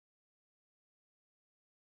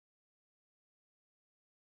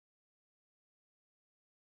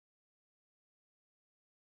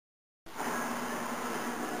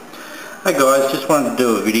Hey guys, just wanted to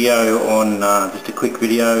do a video on, just a quick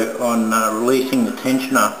video on releasing the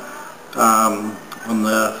tensioner on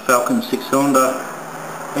the Falcon 6-cylinder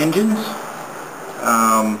engines.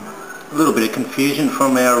 A little bit of confusion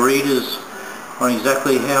from our readers on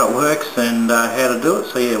exactly how it works and how to do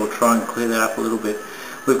it, so yeah, we'll try and clear that up a little bit.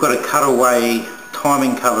 We've got a cutaway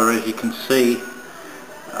timing cover, as you can see,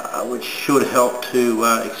 which should help to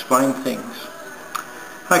explain things.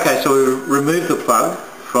 Okay, so we remove the plug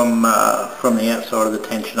from the outside of the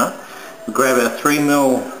tensioner. We grab our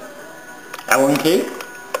 3mm Allen key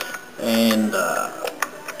and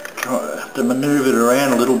try to manoeuvre it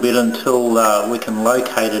around a little bit until we can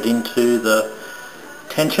locate it into the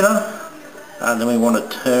tensioner, and then we want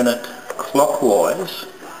to turn it clockwise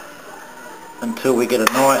until we get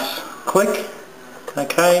a nice click.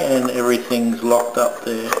 Okay, and everything's locked up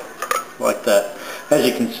there like that. As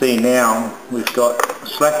you can see now, we've got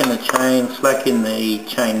slack in the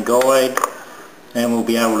chain guide, and we'll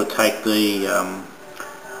be able to take the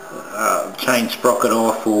chain sprocket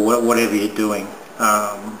off, or whatever you're doing.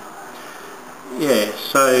 Yeah,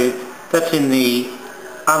 so that's in the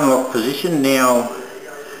unlock position. Now,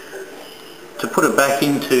 to put it back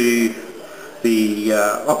into the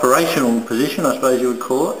operational position, I suppose you would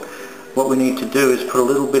call it, what we need to do is put a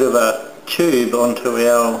little bit of a tube onto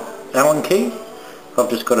our Allen key. I've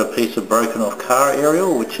just got a piece of broken off car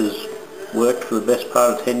aerial which has worked for the best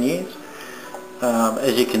part of 10 years.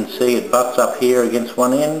 As you can see, it butts up here against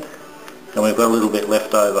one end and we've got a little bit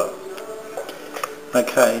left over.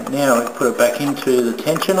 Okay, now we put it back into the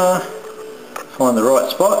tensioner, find the right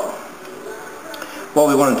spot. What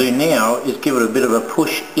we want to do now is give it a bit of a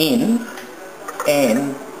push in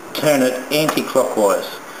and turn it anti-clockwise,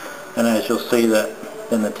 and as you'll see, that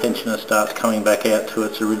then the tensioner starts coming back out to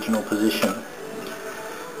its original position.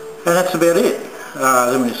 And that's about it.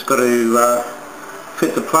 Then we just got to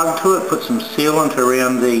fit the plug to it, put some sealant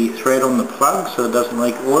around the thread on the plug so it doesn't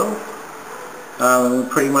leak oil, and we're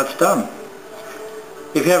pretty much done.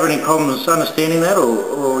 If you have any problems understanding that,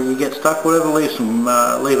 or you get stuck, whatever,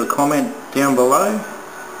 leave a comment down below,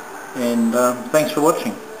 and thanks for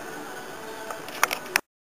watching.